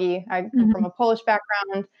pierogi. I come from a Polish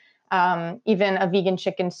background, even a vegan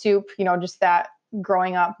chicken soup, just that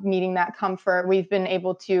growing up, needing that comfort. We've been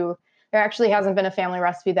able to, there actually hasn't been a family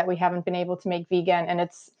recipe that we haven't been able to make vegan, and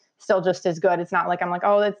it's still just as good. It's not like I'm like,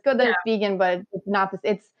 oh, it's good that it's vegan, but it's not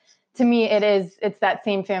this. To me, it's that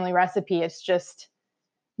same family recipe. It's just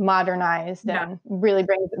modernized and really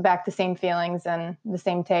brings back the same feelings and the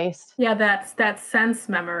same taste. Yeah, that's that sense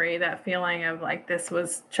memory, that feeling of like this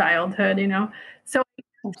was childhood, So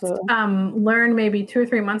learned maybe 2 or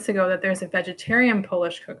 3 months ago that there's a vegetarian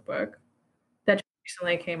Polish cookbook that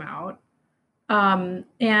recently came out.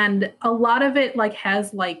 And a lot of it like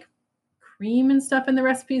has like cream and stuff in the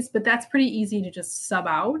recipes, but that's pretty easy to just sub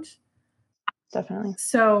out. Definitely.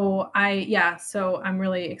 So I'm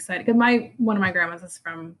really excited because one of my grandmas is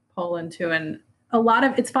from Poland too. And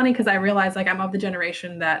it's funny because I realized like I'm of the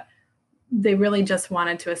generation that they really just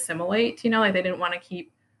wanted to assimilate, like they didn't want to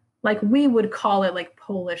keep, like we would call it like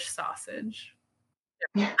Polish sausage.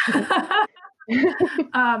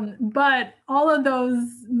 But all of those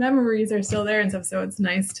memories are still there and stuff. So it's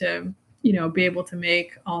nice to, be able to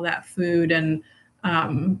make all that food and,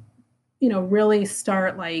 really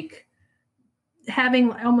start like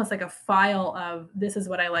having almost like a file of this is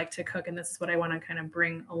what I like to cook and this is what I want to kind of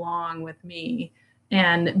bring along with me,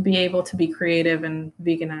 and be able to be creative and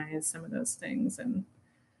veganize some of those things and,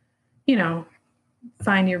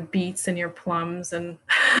 find your beets and your plums and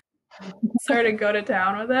sort of go to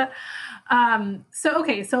town with it.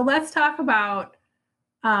 So let's talk about,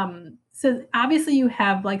 so obviously you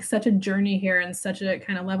have like such a journey here and such a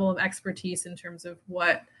kind of level of expertise in terms of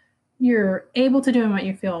what you're able to do and what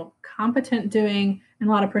you feel competent doing, and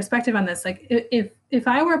a lot of perspective on this. Like if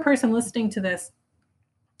I were a person listening to this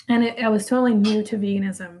and I was totally new to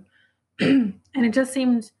veganism and it just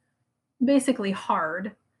seemed basically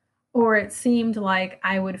hard, or it seemed like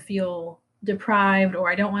I would feel deprived, or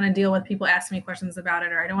I don't want to deal with people asking me questions about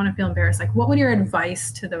it, or I don't want to feel embarrassed, like what would your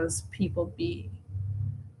advice to those people be?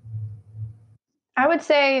 I would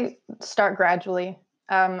say start gradually.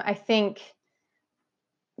 I think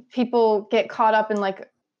people get caught up in like,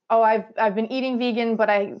 oh, I've been eating vegan, but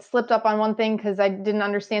I slipped up on one thing because I didn't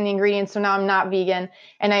understand the ingredients, so now I'm not vegan.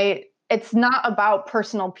 And it's not about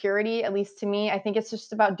personal purity, at least to me. I think it's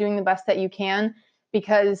just about doing the best that you can,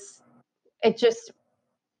 because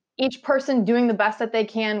each person doing the best that they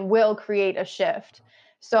can will create a shift.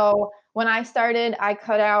 So when I started, I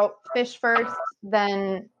cut out fish first,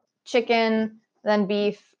 then chicken, then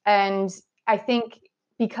beef. And I think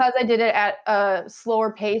because I did it at a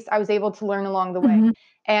slower pace, I was able to learn along the way.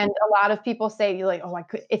 And a lot of people say like, oh, I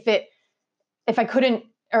could, if I couldn't,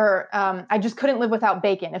 or I just couldn't live without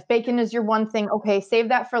bacon. If bacon is your one thing, okay, save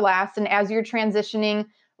that for last. And as you're transitioning,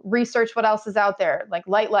 research what else is out there, like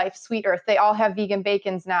Light Life, Sweet Earth, they all have vegan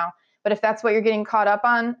bacons now. But if that's what you're getting caught up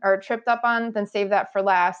on or tripped up on, then save that for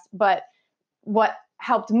last. But what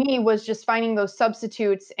helped me was just finding those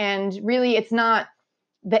substitutes. And really, it's not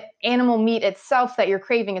the animal meat itself that you're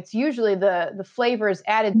craving. It's usually the flavors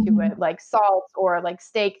added to it, like salt or like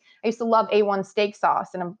steak. I used to love A1 steak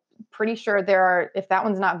sauce, and I'm pretty sure if that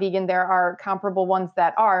one's not vegan, there are comparable ones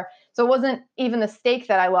that are. So it wasn't even the steak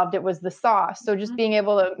that I loved, it was the sauce. So just being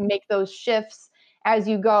able to make those shifts as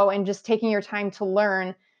you go and just taking your time to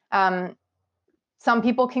learn. Some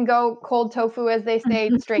people can go cold tofu, as they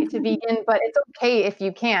say, straight to vegan, but it's okay if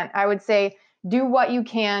you can't. I would say do what you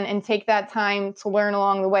can and take that time to learn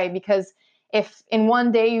along the way, because if in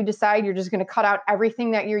one day you decide you're just going to cut out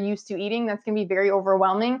everything that you're used to eating, that's going to be very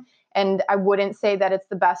overwhelming. And I wouldn't say that it's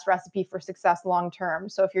the best recipe for success long term.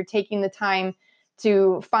 So if you're taking the time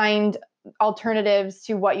to find alternatives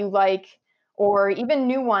to what you like, or even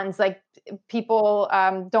new ones, like people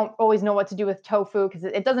don't always know what to do with tofu because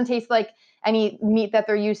it doesn't taste like any meat that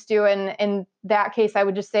they're used to. And in that case, I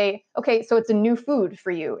would just say, okay, so it's a new food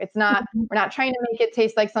for you. It's not, we're not trying to make it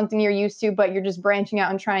taste like something you're used to, but you're just branching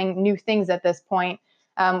out and trying new things at this point,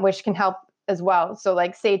 which can help as well. So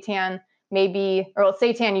like seitan,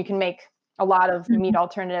 seitan, you can make a lot of meat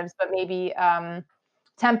alternatives, but maybe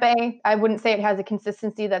tempeh, I wouldn't say it has a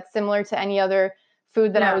consistency that's similar to any other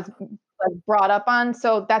food that I was like brought up on.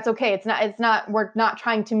 So that's okay. We're not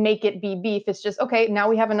trying to make it be beef. It's just, okay, now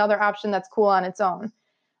we have another option that's cool on its own.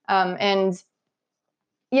 And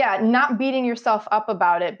yeah, not beating yourself up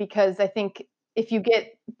about it, because I think if you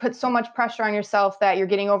put so much pressure on yourself that you're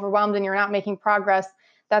getting overwhelmed and you're not making progress,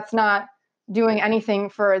 that's not doing anything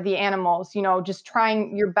for the animals. Just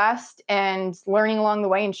trying your best and learning along the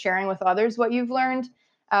way and sharing with others what you've learned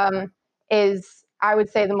is, I would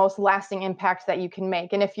say, the most lasting impact that you can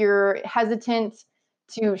make. And if you're hesitant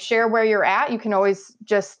to share where you're at, you can always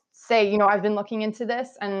just say, I've been looking into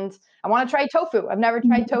this and I want to try tofu. I've never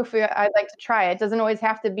tried tofu. I'd like to try it. It doesn't always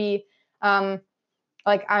have to be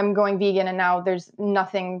like I'm going vegan and now there's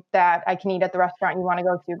nothing that I can eat at the restaurant you want to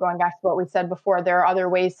go to. Going back to what we said before, there are other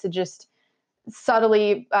ways to just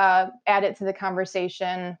subtly add it to the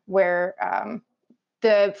conversation where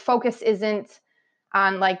the focus isn't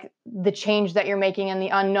on like the change that you're making in the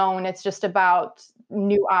unknown. It's just about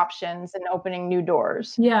new options and opening new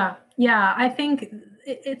doors. Yeah. I think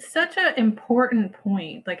it's such an important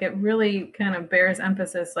point. Like, it really kind of bears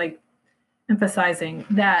emphasis, like emphasizing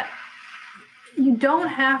that you don't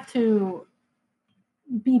have to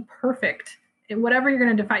be perfect in whatever you're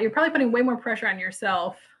going to define. You're probably putting way more pressure on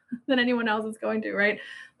yourself than anyone else is going to, right?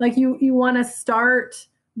 Like you want to start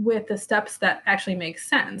with the steps that actually make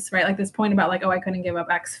sense, right? Like this point about like, oh, I couldn't give up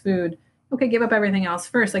X food. Okay, give up everything else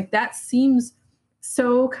first. Like that seems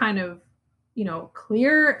so kind of,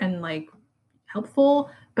 clear and like helpful.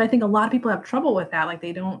 But I think a lot of people have trouble with that. Like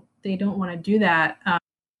they don't want to do that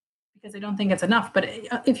because they don't think it's enough. But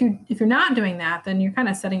if you're not doing that, then you're kind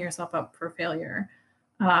of setting yourself up for failure.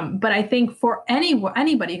 But I think for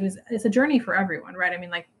anybody it's a journey for everyone, right? I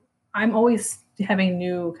mean, like I'm always having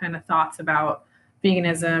new kind of thoughts about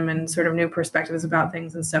veganism and sort of new perspectives about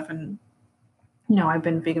things and stuff. And, I've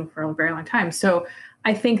been vegan for a very long time. So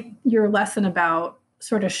I think your lesson about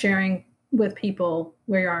sort of sharing with people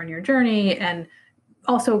where you are in your journey and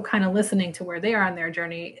also kind of listening to where they are on their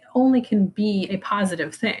journey only can be a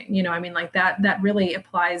positive thing. I mean, like that really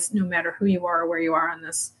applies no matter who you are or where you are on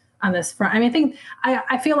this front. I mean,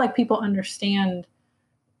 I feel like people understand,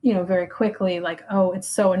 very quickly, like, oh, it's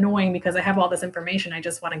so annoying because I have all this information I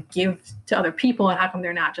just want to give to other people. And how come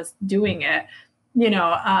they're not just doing it?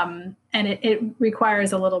 And it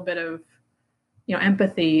requires a little bit of,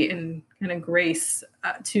 empathy and kind of grace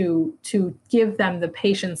to give them the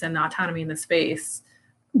patience and the autonomy in the space,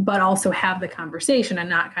 but also have the conversation and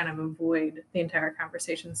not kind of avoid the entire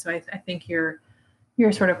conversation. So I think your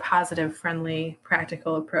sort of positive, friendly,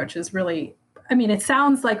 practical approach is really, I mean, it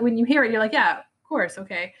sounds like when you hear it, you're like, yeah, of course.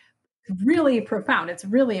 Okay. It's really profound. It's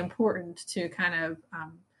really important to kind of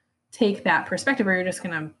take that perspective, or you're just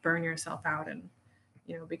going to burn yourself out and,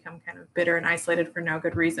 become kind of bitter and isolated for no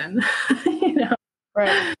good reason.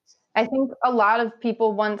 Right. I think a lot of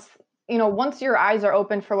people once your eyes are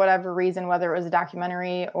open for whatever reason, whether it was a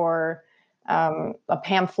documentary or a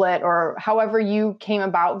pamphlet or however you came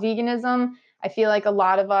about veganism, I feel like a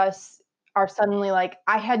lot of us are suddenly like,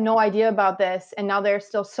 I had no idea about this. And now there's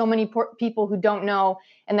still so many people who don't know.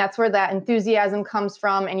 And that's where that enthusiasm comes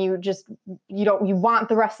from. And you want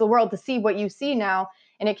the rest of the world to see what you see now.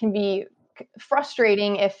 And it can be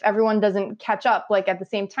frustrating if everyone doesn't catch up like at the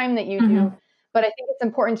same time that you do. But I think it's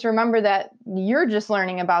important to remember that you're just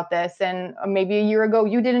learning about this. And maybe a year ago,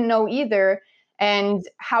 you didn't know either. And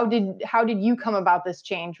how did you come about this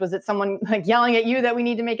change? Was it someone like yelling at you that we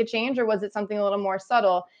need to make a change, or was it something a little more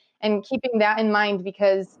subtle? And keeping that in mind,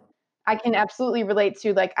 because I can absolutely relate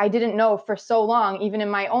to, like, I didn't know for so long, even in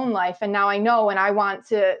my own life. And now I know, and I want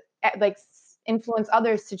to like influence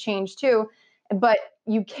others to change too. But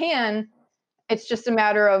you can, it's just a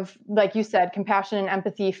matter of, like you said, compassion and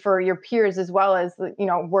empathy for your peers, as well as,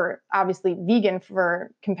 we're obviously vegan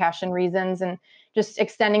for compassion reasons, and just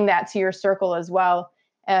extending that to your circle as well.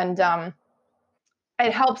 And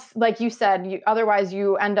it helps, like you said, otherwise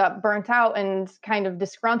you end up burnt out and kind of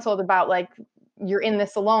disgruntled about like you're in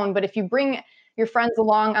this alone. But if you bring your friends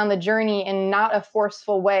along on the journey in not a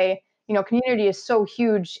forceful way, community is so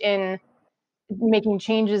huge in making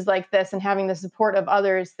changes like this and having the support of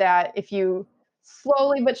others, that if you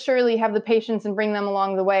slowly but surely have the patience and bring them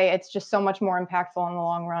along the way, it's just so much more impactful in the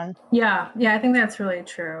long run. Yeah, I think that's really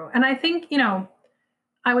true. And I think,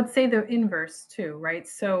 I would say the inverse too, right?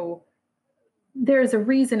 So there's a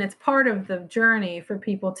reason, it's part of the journey for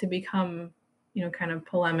people to become, kind of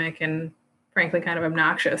polemic and frankly kind of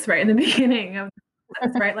obnoxious right in the beginning of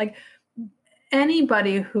this, right? Like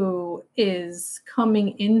anybody who is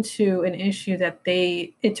coming into an issue that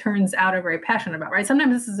it turns out are very passionate about, right?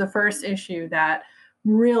 Sometimes this is the first issue that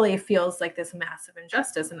really feels like this massive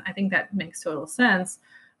injustice. And I think that makes total sense.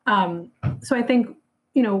 So I think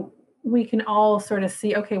we can all sort of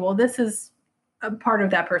see, okay, well, this is a part of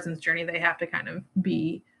that person's journey. They have to kind of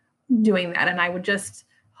be doing that. And I would just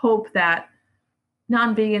hope that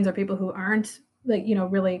non-vegans or people who aren't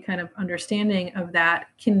really kind of understanding of that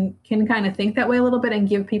can kind of think that way a little bit and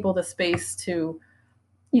give people the space to,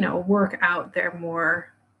 work out their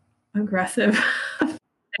more aggressive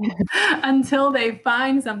until they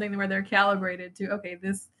find something where they're calibrated to, okay,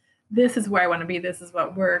 this is where I want to be. This is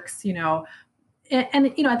what works, and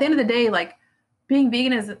at the end of the day, like being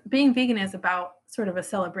vegan is about sort of a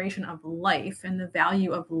celebration of life and the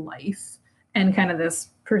value of life and kind of this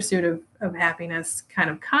pursuit of happiness kind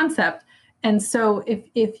of concept. And so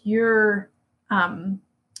if your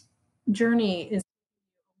journey is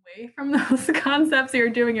away from those concepts, you're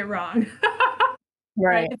doing it wrong.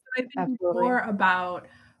 Right. So I think Absolutely. More about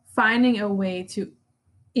finding a way to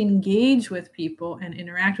engage with people and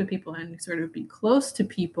interact with people and sort of be close to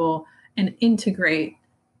people and integrate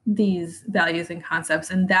these values and concepts.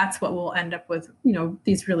 And that's what we'll end up with,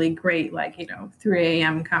 these really great, 3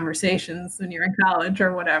 a.m. conversations when you're in college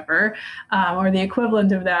or whatever, or the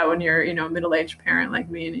equivalent of that when you're, a middle-aged parent like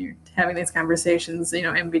me and you're having these conversations,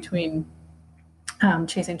 in between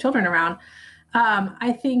chasing children around.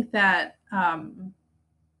 I think that,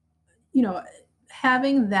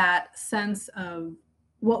 having that sense of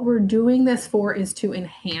what we're doing this for is to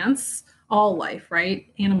enhance all life, right?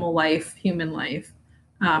 Animal life, human life.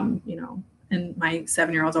 And my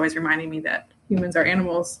 7-year-old's always reminding me that humans are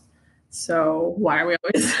animals. So why are we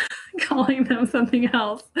always calling them something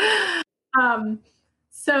else?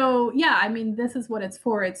 So yeah, I mean, this is what it's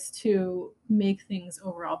for. It's to make things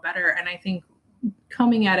overall better. And I think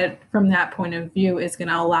coming at it from that point of view is going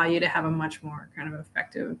to allow you to have a much more kind of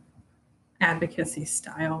effective advocacy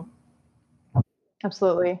style.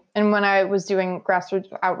 Absolutely. And when I was doing grassroots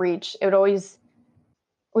outreach, we'd always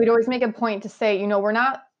make a point to say, we're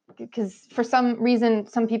not, because for some reason,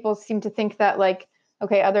 some people seem to think that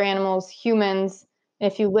okay, other animals, humans,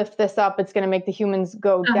 if you lift this up, it's going to make the humans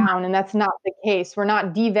go down. And that's not the case. We're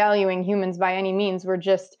not devaluing humans by any means. We're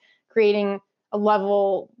just creating a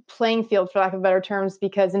level playing field, for lack of better terms,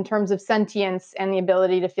 because in terms of sentience and the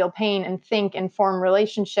ability to feel pain and think and form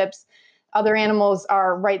relationships, other animals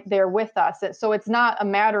are right there with us. So it's not a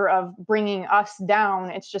matter of bringing us down.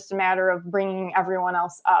 It's just a matter of bringing everyone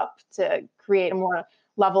else up to create a more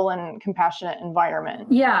level and compassionate environment.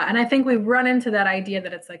 Yeah. And I think we've run into that idea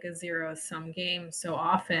that it's like a zero-sum game so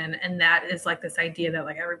often. And that is like this idea that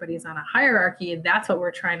everybody's on a hierarchy. And that's what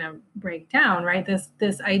we're trying to break down, right?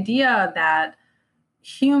 This idea that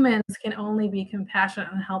humans can only be compassionate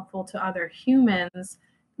and helpful to other humans.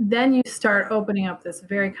 Then you start opening up this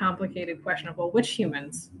very complicated question of, well, which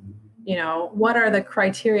humans? What are the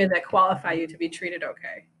criteria that qualify you to be treated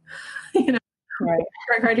okay? Right.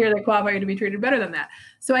 Criteria that qualify you to be treated better than that.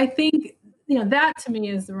 So I think, that to me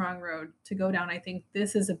is the wrong road to go down. I think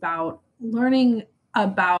this is about learning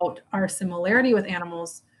about our similarity with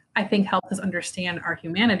animals. I think helps us understand our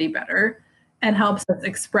humanity better and helps us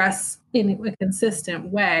express in a consistent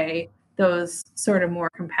way those sort of more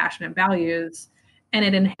compassionate values. And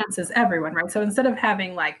it enhances everyone, right? So instead of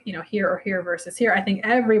having here or here versus here, I think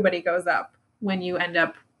everybody goes up when you end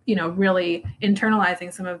up, really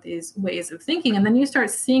internalizing some of these ways of thinking. And then you start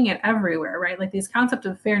seeing it everywhere, right? Like these concepts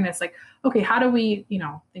of fairness, okay, how do we,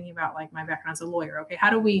 thinking about my background as a lawyer, okay, how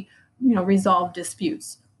do we, resolve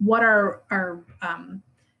disputes? What are our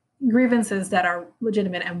grievances that are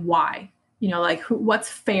legitimate and why? What's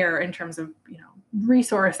fair in terms of,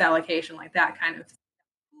 resource allocation, that kind of thing.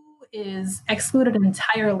 Is excluded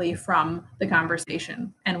entirely from the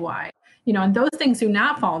conversation and why, and those things do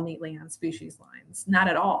not fall neatly on species lines, not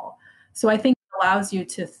at all. So I think it allows you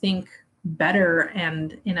to think better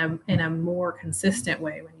and in a more consistent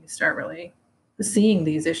way when you start really seeing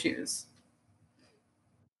these issues.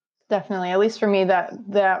 Definitely. At least for me,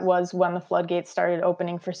 that was when the floodgates started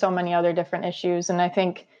opening for so many other different issues. And I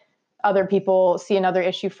think other people see another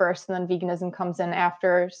issue first and then veganism comes in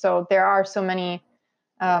after. So there are so many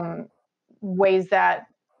ways that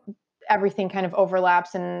everything kind of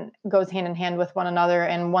overlaps and goes hand in hand with one another.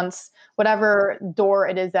 And once whatever door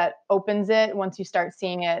it is that opens it, once you start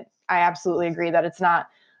seeing it, I absolutely agree that it's not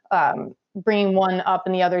bringing one up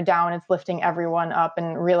and the other down. It's lifting everyone up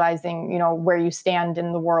and realizing, where you stand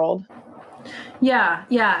in the world. Yeah.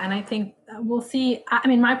 And I think we'll see,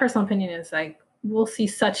 my personal opinion is we'll see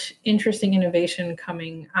such interesting innovation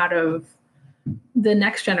coming out of the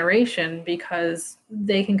next generation because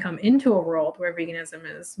they can come into a world where veganism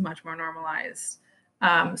is much more normalized.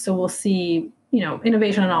 So we'll see,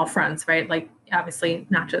 innovation on all fronts, right? Obviously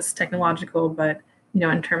not just technological, but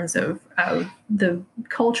in terms of the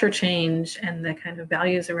culture change and the kind of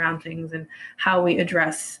values around things and how we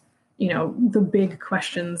address, the big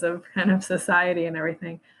questions of kind of society and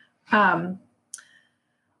everything.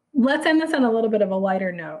 Let's end this on a little bit of a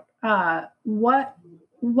lighter note.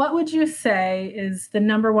 What would you say is the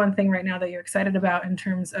number one thing right now that you're excited about in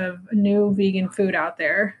terms of new vegan food out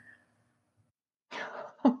there?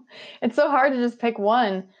 It's so hard to just pick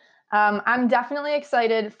one. I'm definitely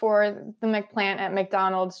excited for the McPlant at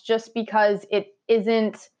McDonald's just because it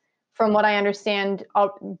isn't, from what I understand,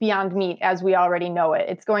 Beyond Meat as we already know it.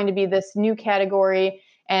 It's going to be this new category,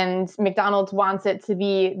 and McDonald's wants it to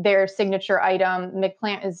be their signature item.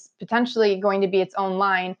 McPlant is potentially going to be its own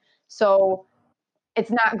line. So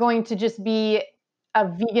it's not going to just be a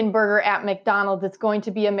vegan burger at McDonald's. It's going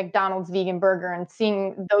to be a McDonald's vegan burger, and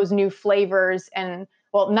seeing those new flavors and,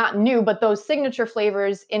 well, not new, but those signature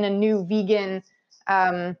flavors in a new vegan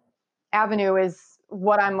avenue is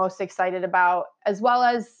what I'm most excited about, as well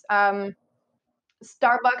as Starbucks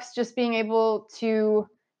just being able to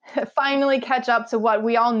finally catch up to what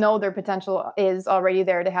we all know their potential is already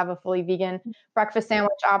there, to have a fully vegan breakfast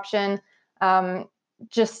sandwich option.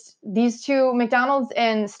 Just these two, McDonald's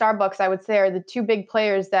and Starbucks, I would say, are the two big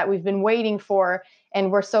players that we've been waiting for.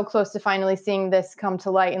 And we're so close to finally seeing this come to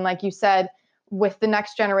light. And like you said, with the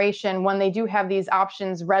next generation, when they do have these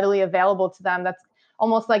options readily available to them, that's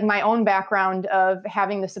almost like my own background of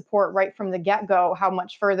having the support right from the get-go, how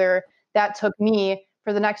much further that took me.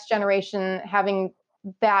 For the next generation, having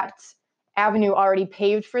that avenue already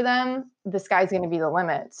paved for them, the sky's going to be the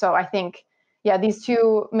limit. So I think, yeah, these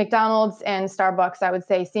two, McDonald's and Starbucks, I would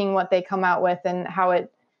say, seeing what they come out with and how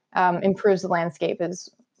it improves the landscape is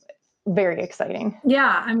very exciting.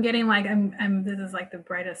 Yeah, I'm getting like, this is like the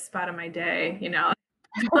brightest spot of my day,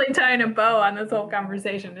 really tying a bow on this whole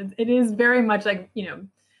conversation. It is very much like,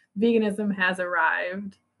 veganism has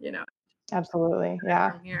arrived, Absolutely.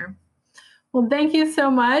 Yeah. From here. Well, thank you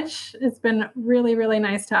so much. It's been really, really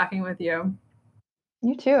nice talking with you.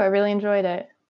 You too. I really enjoyed it.